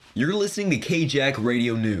You're listening to KJAC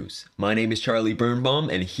Radio News. My name is Charlie Birnbaum,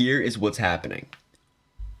 and here is what's happening.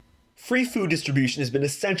 Free food distribution has been an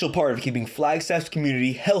essential part of keeping Flagstaff's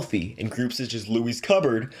community healthy, and groups such as Louie's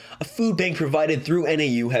Cupboard, a food bank provided through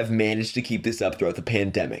NAU, have managed to keep this up throughout the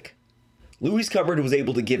pandemic. Louie's Cupboard was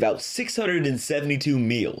able to give out 672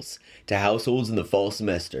 meals to households in the fall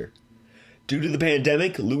semester. Due to the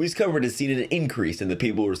pandemic, Louie's Cupboard has seen an increase in the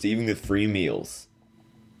people receiving the free meals.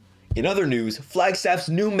 In other news, Flagstaff's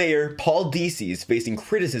new mayor, Paul Deasy, is facing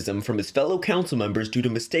criticism from his fellow council members due to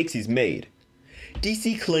mistakes he's made.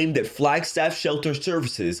 Deasy claimed that Flagstaff Shelter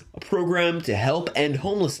Services, a program to help end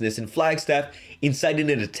homelessness in Flagstaff, incited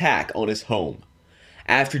an attack on his home.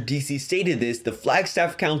 After Deasy stated this, the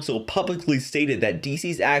Flagstaff Council publicly stated that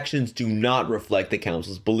Deasy's actions do not reflect the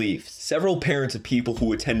council's beliefs. Several parents of people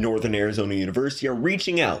who attend Northern Arizona University are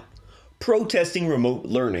reaching out, protesting remote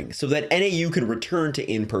learning so that NAU could return to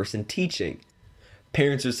in-person teaching.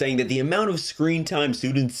 Parents are saying that the amount of screen time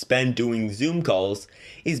students spend doing Zoom calls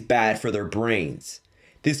is bad for their brains.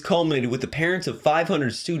 This culminated with the parents of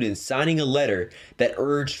 500 students signing a letter that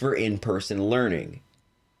urged for in-person learning.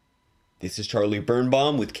 This is Charlie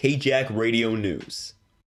Birnbaum with KJAC Radio News.